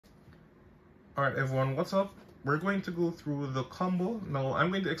Alright everyone, what's up? We're going to go through the combo. Now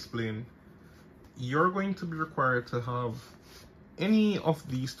I'm going to explain. You're going to be required to have any of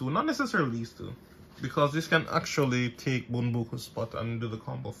these two, not necessarily these two, because this can actually take Bunbuku's spot and do the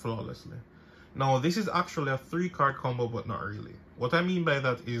combo flawlessly. Now this is actually a 3-card combo, but not really. What I mean by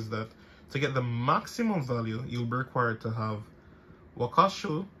that is that to get the maximum value, you'll be required to have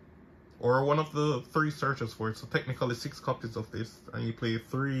Wakashu, or one of the 3 searches for it, so technically 6 copies of this, and you play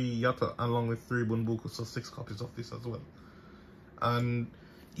 3 Yatta along with 3 Bunbuku, so 6 copies of this as well. And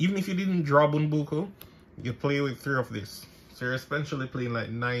even if you didn't draw Bunbuku, you play with 3 of this, so you're essentially playing like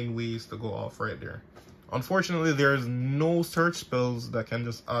 9 ways to go off right there. Unfortunately, there's no search spells that can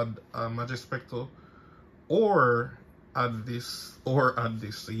just add Magic Spectre, or add this,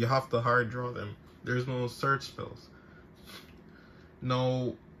 so you have to hard draw them. There's no search spells.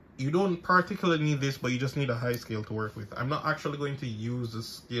 Now, you don't particularly need this, but you just need a high scale to work with. I'm not actually going to use the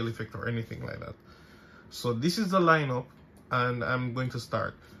scale effect or anything like that. So this is the lineup, and I'm going to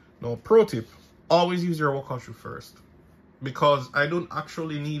start. Now, pro tip, always use your Wakashu first, because I don't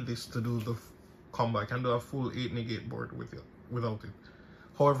actually need this to do the combo. I can do a full 8 negate board with it, without it.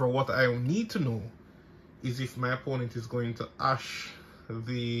 However, what I need to know is if my opponent is going to Ash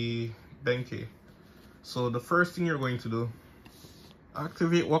the Benkei. So the first thing you're going to do,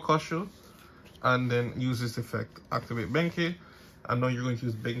 activate Wakashu, and then use this effect. Activate Benkei, and now you're going to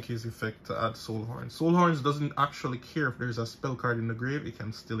use Benkei's effect to add Soul Horns. Soul Horns doesn't actually care if there's a spell card in the grave, it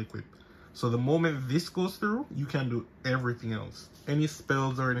can still equip. So the moment this goes through, you can do everything else. Any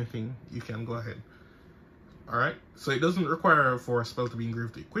spells or anything, you can go ahead. Alright, so it doesn't require for a spell to be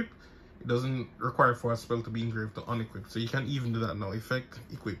engraved to equip. It doesn't require for a spell to be engraved to unequip. So you can even do that now. Effect,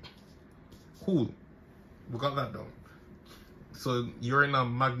 equip. Cool. We got that down. So you're in a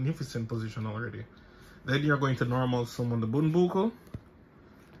magnificent position already. Then you're going to normal summon the Bunbuku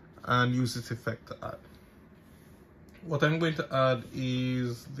and use its effect to add. What I'm going to add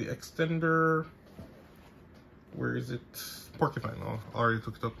is the extender. Where is it? Porcupine. Oh, I already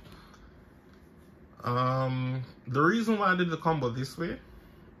took it up. The reason why I did the combo this way,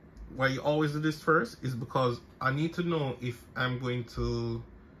 why you always do this first, is because I need to know if I'm going to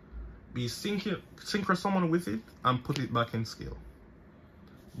be synchro summon with it and put it back in scale.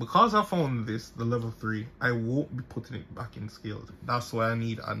 Because I found this, the level 3, I won't be putting it back in scale. That's why I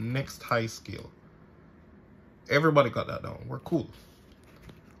need a next high scale. Everybody got that down. We're cool.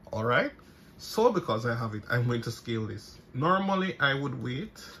 Alright? So because I have it, I'm going to scale this. Normally, I would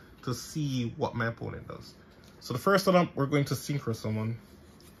wait to see what my opponent does. So the first one up, we're going to synchro summon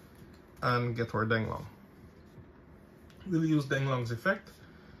and get our Denglong. We'll use Denglong's effect.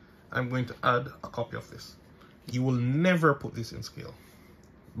 I'm going to add a copy of this. You will never put this in scale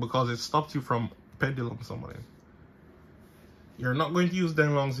because it stops you from pendulum summoning. You're not going to use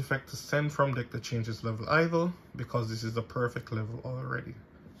Denglong's effect to send from deck to change its level either, because this is the perfect level already.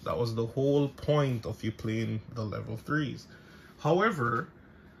 That was the whole point of you playing the level 3s. However,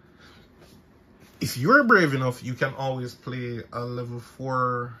 if you're brave enough, you can always play a level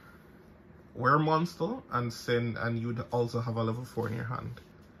 4 Were Monster and send, and you'd also have a level 4 in your hand.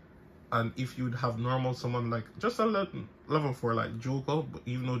 And if you'd have normal someone like just a level 4 like Joker, but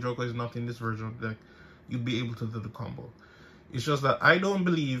even though Joker is not in this version of the deck, you'd be able to do the combo. It's just that I don't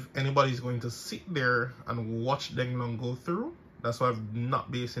believe anybody's going to sit there and watch Denglong go through. That's why I'm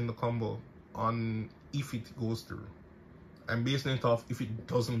not basing the combo on if it goes through. I'm basing it off if it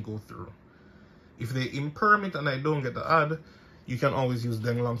doesn't go through. If they imperm it and I don't get the add, you can always use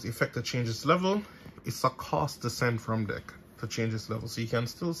Denglong's effect to change its level. It's a cost to send from deck to change its level, so you can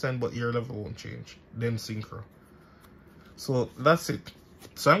still send, but your level won't change. Then synchro. So that's it.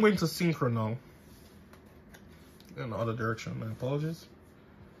 So I'm going to synchro now in the other direction. My apologies.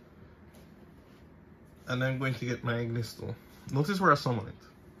 And I'm going to get my Ignisto. Notice where I summon it.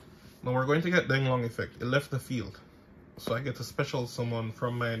 Now we're going to get Denglong effect. It left the field, so I get a special summon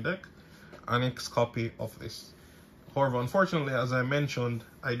from my deck, an X copy of this. However, unfortunately, as I mentioned,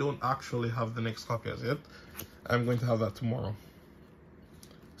 I don't actually have the next copy as yet. I'm going to have that tomorrow.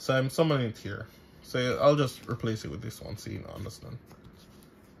 So I'm summoning it here. So I'll just replace it with this one, so you understand.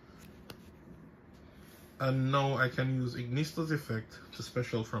 And now I can use Ignisto's effect to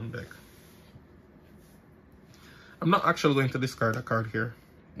special from deck. I'm not actually going to discard a card here,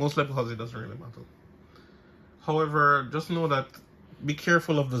 mostly because it doesn't really matter. However, just know that be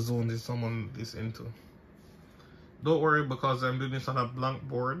careful of the zones you summon this into. Don't worry, because I'm doing this on a blank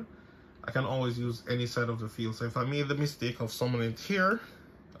board, I can always use any side of the field. So if I made the mistake of summoning it here,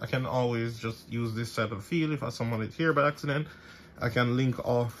 I can always just use this side of the field. If I summon it here by accident, I can link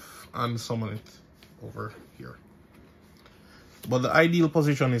off and summon it over here. But the ideal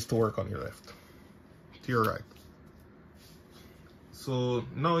position is to work on your left. to your right. So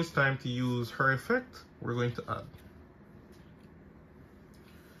now it's time to use her effect. We're going to add.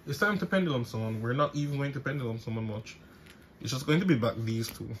 It's time to pendulum summon. We're not even going to pendulum summon much. It's just going to be back these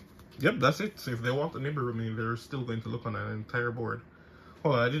two. Yep, that's it. So if they want the nibble remain, they're still going to look on an entire board.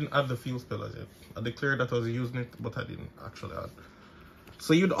 Hold on, I didn't add the field spell as yet. I declared that I was using it, but I didn't actually add.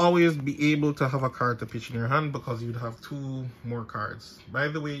 So you'd always be able to have a card to pitch in your hand because you'd have 2 more cards. By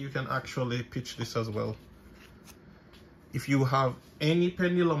the way, you can actually pitch this as well. If you have any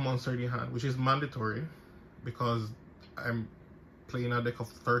pendulum monster in your hand, which is mandatory because I'm playing a deck of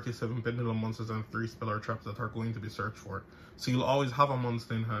 37 pendulum monsters and 3 speller traps that are going to be searched for. So you'll always have a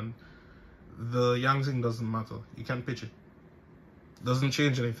monster in hand. The Yangzing doesn't matter. You can pitch it. Doesn't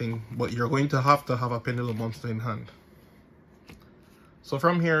change anything, but you're going to have a pendulum monster in hand. So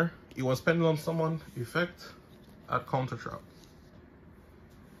from here, it was pendulum summon, effect, add counter trap.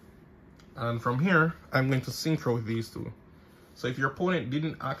 And from here, I'm going to synchro with these two. So if your opponent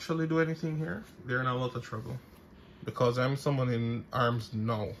didn't actually do anything here, they're in a lot of trouble. Because I'm summoning arms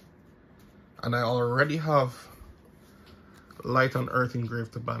now. And I already have Light on Earth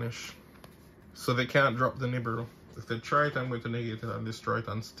engraved to banish. So they can't drop the Nibiru. If they try it, I'm going to negate it and destroy it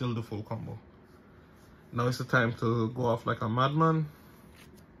and still the full combo. Now it's the time to go off like a madman.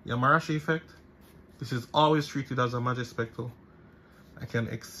 Yamarashi effect. This is always treated as a magic spectral. I can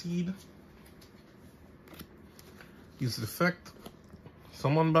exceed. Use the effect.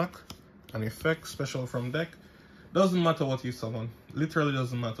 Summon back. An effect special from deck. Doesn't matter what you summon. Literally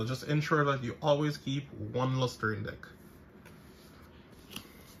doesn't matter. Just ensure that you always keep 1 luster in deck.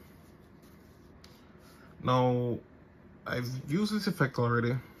 Now, I've used this effect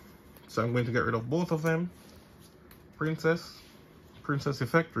already. So I'm going to get rid of both of them. Princess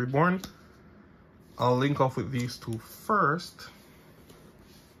effect, reborn. I'll link off with these 2 first.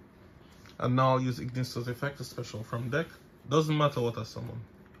 And now I'll use Ignister's effect, a special from deck. Doesn't matter what I summon.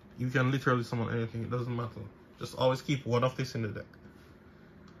 You can literally summon anything, it doesn't matter. Just always keep 1 of this in the deck.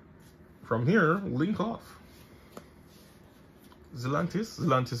 From here, link off.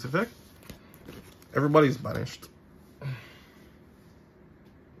 Zelantis effect. Everybody's banished.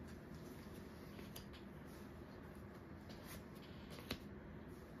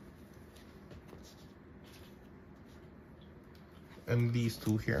 And these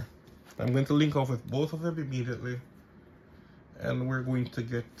 2 here. I'm going to link off with both of them immediately. And we're going to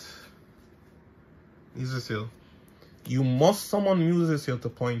get Izusil. You must summon Izusil to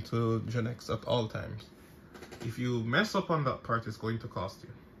point to Genex at all times. If you mess up on that part, it's going to cost you.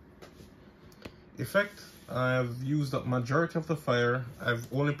 Effect, I've used up majority of the fire. I've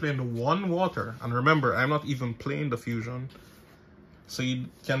only played 1 water. And remember, I'm not even playing the fusion. So you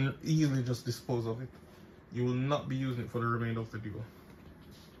can easily just dispose of it. You will not be using it for the remainder of the duel.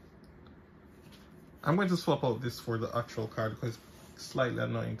 I'm going to swap out this for the actual card because it's slightly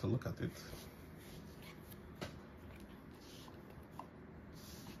annoying to look at it.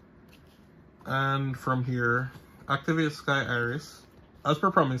 And from here, activate Sky Iris. As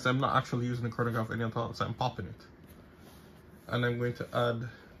per promise, I'm not actually using the chronograph any at all, so I'm popping it. And I'm going to add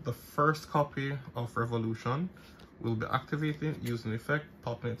the first copy of Revolution. We'll be activating using effect,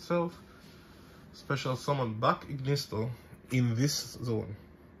 popping itself. Special summon back Ignisto in this zone.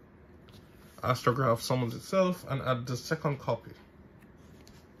 Astrograph summons itself and add the second copy.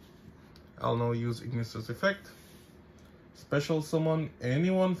 I'll now use Ignisto's effect. Special summon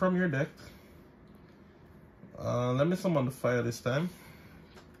anyone from your deck. Let me summon the fire this time.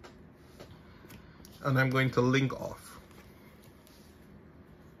 And I'm going to link off.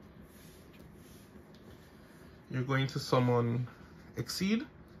 You're going to summon Exceed.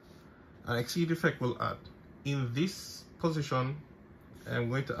 An Exceed effect will add. In this position, I'm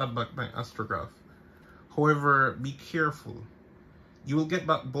going to add back my Astrograph. However, be careful. You will get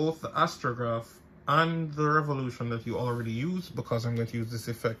back both the Astrograph and the Revolution that you already used because I'm going to use this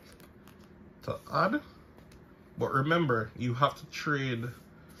effect to add. But remember, you have to trade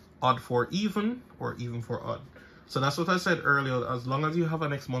odd for even or even for odd. So that's what I said earlier. As long as you have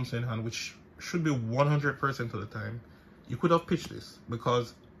an X monster in hand, which should be 100% of the time, you could have pitched this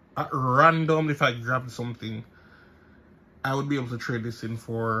because at random, if I grabbed something, I would be able to trade this in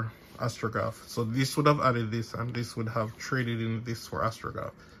for Astrograph. So this would have added this and this would have traded in this for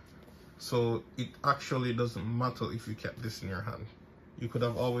Astrograph. So it actually doesn't matter if you kept this in your hand. You could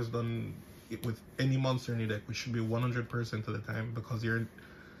have always done it with any monster in your deck, which should be 100% of the time because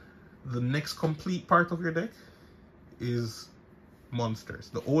the next complete part of your deck is monsters.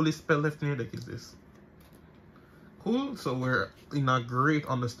 The only spell left in your deck is this. Cool, so we're in a great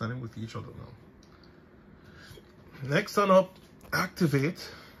understanding with each other now. Next on up, activate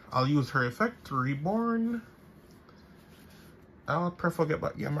I'll use her effect, Reborn. I'll prefer get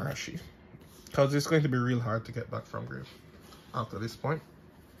back Yamarashi, because it's going to be real hard to get back from grave after this point.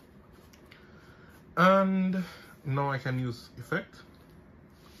 And now I can use effect.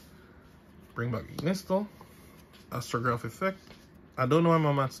 Bring back Ignisto. Astrograph effect. I don't know why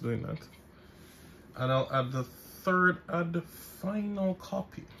my mat's doing that. And I'll add the third, add the final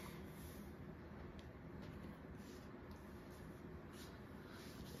copy.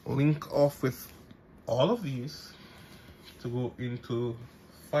 Link off with all of these to go into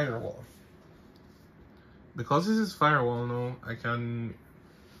Firewall. Because this is Firewall now, I can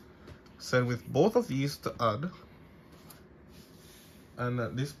send with both of these to add. And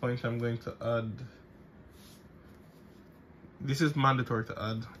at this point I'm going to add, this is mandatory to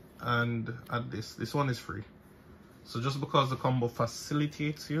add, and add this. This one is free. So just because the combo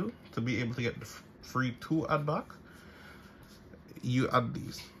facilitates you to be able to get the free 2 add back, you add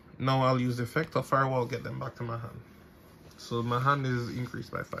these. Now I'll use the effect of Firewall, get them back to my hand. So my hand is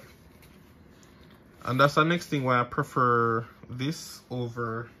increased by 5. And that's the next thing why I prefer this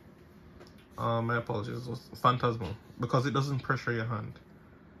over, my apologies, Phantasmal, because it doesn't pressure your hand.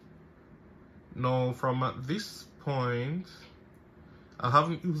 Now from at this point, I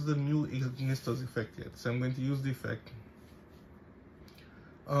haven't used the new Ignisto's effect yet, so I'm going to use the effect.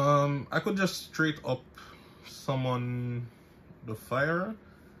 I could just straight up summon the fire,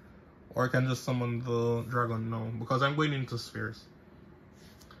 or I can just summon the dragon now, because I'm going into spheres.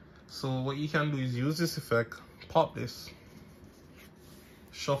 So what you can do is use this effect, pop this,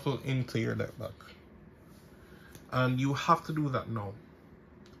 shuffle into your deck back. And you have to do that now.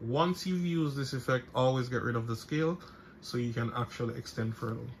 Once you've used this effect, always get rid of the scale so you can actually extend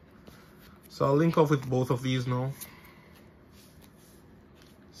further. So I'll link up with both of these now.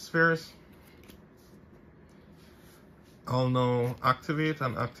 Spheres. I'll now activate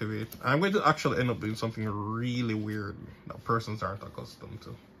and activate. I'm going to actually end up doing something really weird that persons aren't accustomed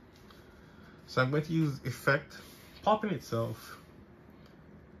to. So I'm going to use effect, popping itself,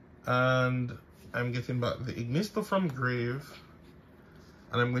 and I'm getting back the Ignisto from grave,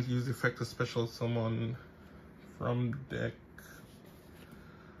 and I'm going to use effect to special summon from deck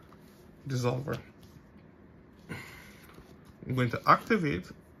Dissolver. I'm going to activate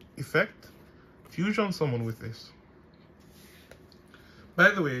effect, fusion summon with this. By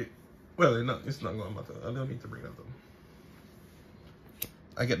the way, well, it's not going to matter. I don't need to bring that up.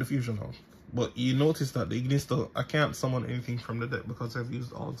 I get the fusion now. But you notice that the Ignisto, I can't summon anything from the deck because I've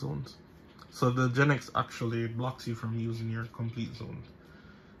used all zones. So the Gen X actually blocks you from using your complete zones.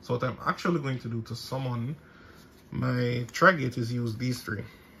 So what I'm actually going to do to summon my Trigate is use these 3.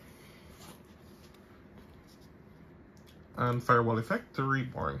 And Firewall effect to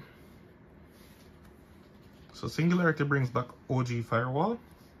Reborn. So Singularity brings back OG Firewall.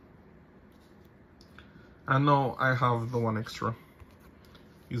 And now I have the 1 extra.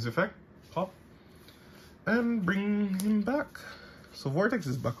 Use effect, pop, and bring him back. So Vortex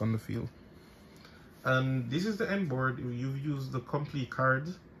is back on the field. And this is the end board. You've used the complete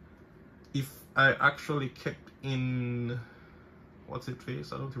cards. If I actually kept in, what's it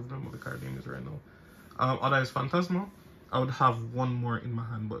face? I don't even remember what the card name is right now. Otherwise Phantasmal, I would have 1 more in my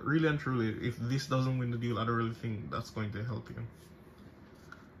hand. But really and truly, if this doesn't win the deal, I don't really think that's going to help you.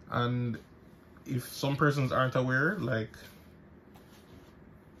 And if some persons aren't aware, like,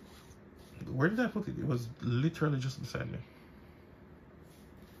 where did I put it? It was literally just beside me.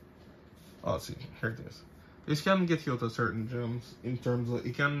 Oh, see, here it is. This can get you out of certain gems in terms of,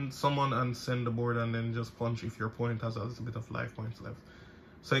 it can summon and send the board and then just punch if your opponent has a little bit of life points left.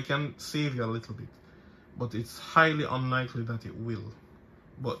 So it can save you a little bit. But it's highly unlikely that it will.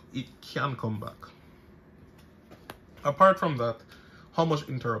 But it can come back. Apart from that, how much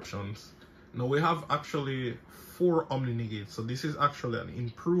interruptions? Now we have actually 4 Omni Negates. So this is actually an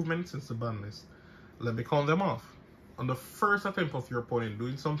improvement since the ban list. Let me count them off. On the first attempt of your opponent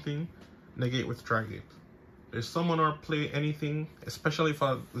doing something, negate with Trigate. There's summon or play anything, especially if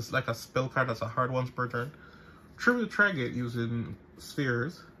it's like a spell card that's a hard once per turn. Tribute Trigate using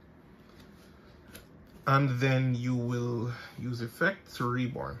spheres. And then you will use effect to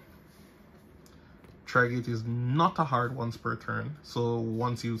Reborn. Trigate is not a hard once per turn, so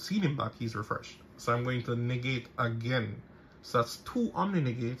once you've seen him back, he's refreshed. So I'm going to negate again. So that's 2 Omni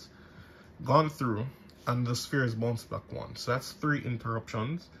Negates gone through, and the spheres bounce back 1. So that's 3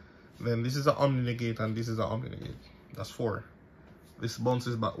 interruptions. Then this is an Omni Negate, and this is an Omni Negate. That's 4. This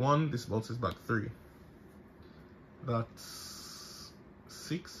bounces back 1, this bounces back 3. That's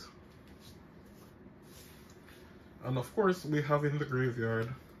 6. And of course, we have in the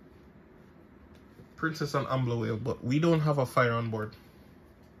graveyard Princess and Ambler Whale, but we don't have a fire on board.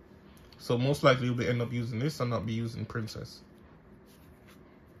 So most likely you'll end up using this and not be using Princess.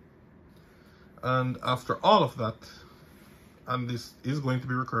 And after all of that, and this is going to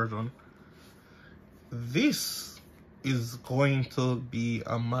be recursion, this is going to be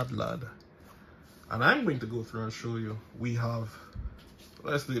a mad lad. And I'm going to go through and show you. We have,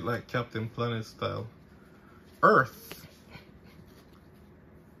 let's do it like Captain Planet style. Earth,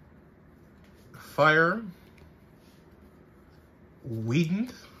 fire,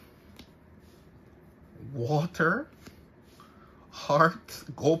 wind, water, heart,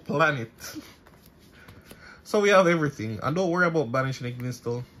 go planet. So we have everything. And don't worry about banishing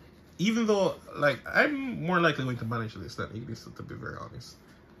Ignisto. Even though, like, I'm more likely going to banish this than Ignisto, to be very honest.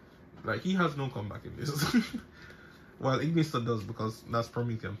 Like, he has no comeback in this. Well, Ignisto does, because that's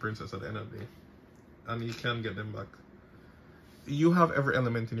Promethean Princess at the end of the day. And you can get them back. You have every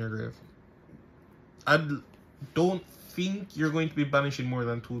element in your grave. I don't think you're going to be banishing more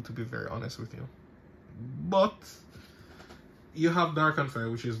than 2, to be very honest with you. But you have Dark and Fire,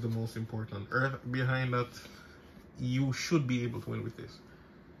 which is the most important. Earth behind that, you should be able to win with this.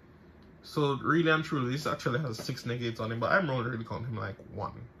 So really and truly, this actually has 6 negates on him, but I'm only really counting him like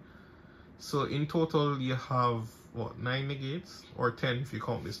 1. So in total, you have, what, 9 negates? Or 10 if you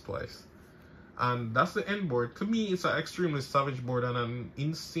count this twice. And that's the end board. To me, it's an extremely savage board and an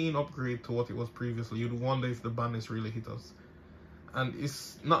insane upgrade to what it was previously. You'd wonder if the bandits really hit us. And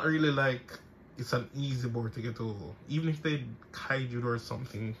it's not really like it's an easy board to get over. Even if they kaiju or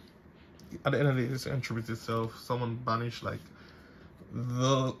something, at the end of the day, it's entropy itself. Someone banished like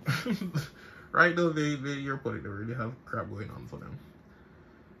the right now your opponent, they really have crap going on for them.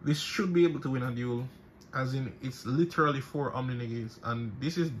 This should be able to win a duel, as in it's literally 4 Omni negates, and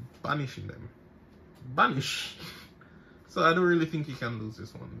this is banishing them. Banish. So I don't really think you can lose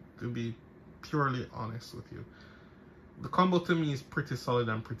this one, to be purely honest with you. The combo to me is pretty solid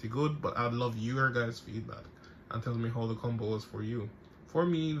and pretty good, but I'd love your guys' feedback and tell me how the combo was for you. For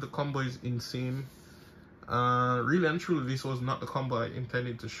me, the combo is insane. Really and truly, this was not the combo I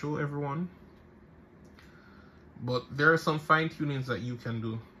intended to show everyone. But there are some fine-tunings that you can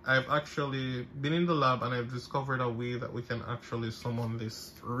do. I've actually been in the lab and I've discovered a way that we can actually summon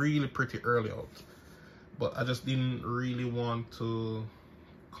this really pretty early out. But I just didn't really want to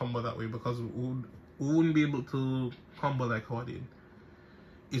combo that way because we wouldn't be able to combo like how I did.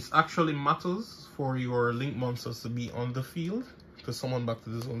 It actually matters for your link monsters to be on the field to summon back to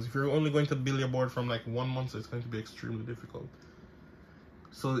the zones. If you're only going to build your board from like 1 monster, it's going to be extremely difficult.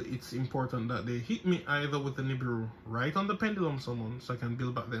 So it's important that they hit me either with the Nibiru right on the pendulum summon so I can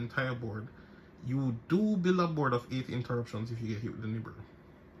build back the entire board. You do build a board of 8 interruptions if you get hit with the Nibiru.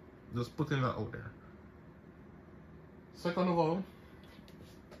 Just putting that out there. Second of all,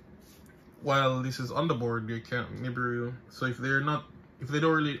 while this is on the board, they can't Nibiru. So if they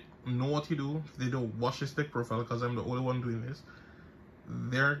don't really know what you do, if they don't watch this deck profile, because I'm the only one doing this,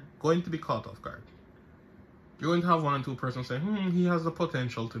 they're going to be caught off guard. You're going to have 1 or 2 persons saying, he has the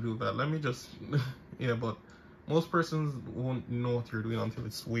potential to do that. Let me just, yeah, but most persons won't know what you're doing until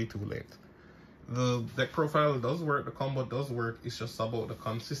it's way too late. The deck profile does work, the combo does work, it's just about the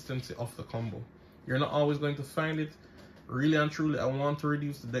consistency of the combo. You're not always going to find it. Really and truly, I want to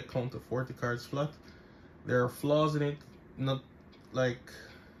reduce the deck count to 40 cards flat. There are flaws in it, not like,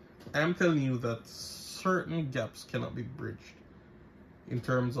 I'm telling you that certain gaps cannot be bridged. In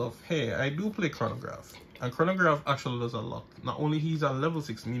terms of, hey, I do play Chronograph. And Chronograph actually does a lot. Not only he's at level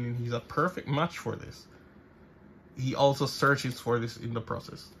 6, meaning he's a perfect match for this, he also searches for this in the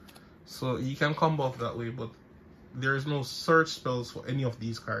process. So you can combo off that way, but there is no search spells for any of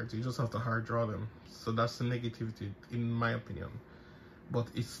these cards. You just have to hard draw them. So that's the negativity, in my opinion. But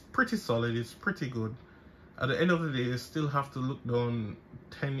it's pretty solid, it's pretty good. At the end of the day, you still have to look down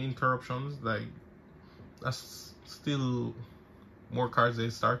 10 interruptions. Like, that's still more cards they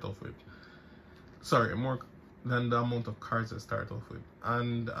start off with. Sorry, more than the amount of cards they start off with.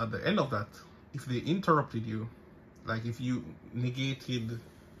 And at the end of that, if they interrupted you, like if you negated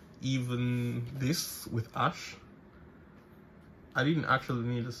even this with Ash, I didn't actually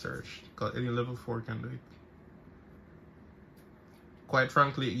need a search, because any level 4 can do it. Quite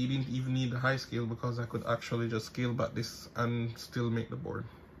frankly, you didn't even need a high scale, because I could actually just scale back this and still make the board.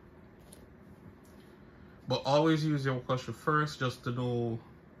 But always use your Wakasha first, just to know,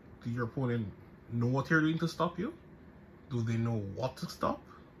 do your opponent know what you're doing to stop you? Do they know what to stop?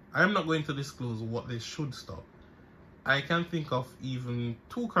 I am not going to disclose what they should stop. I can think of even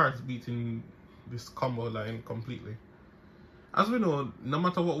 2 cards beating this combo line completely. As we know, no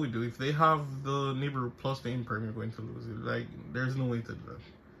matter what we do, if they have the Nibiru plus the Imperm, you're going to lose it. Like, there's no way to do that.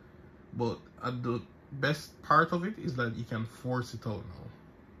 But the best part of it is that you can force it out now.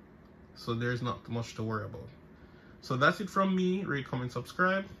 so there's not much to worry about. So that's it from me. Rate, comment,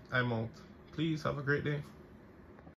 subscribe. I'm out. Please have a great day.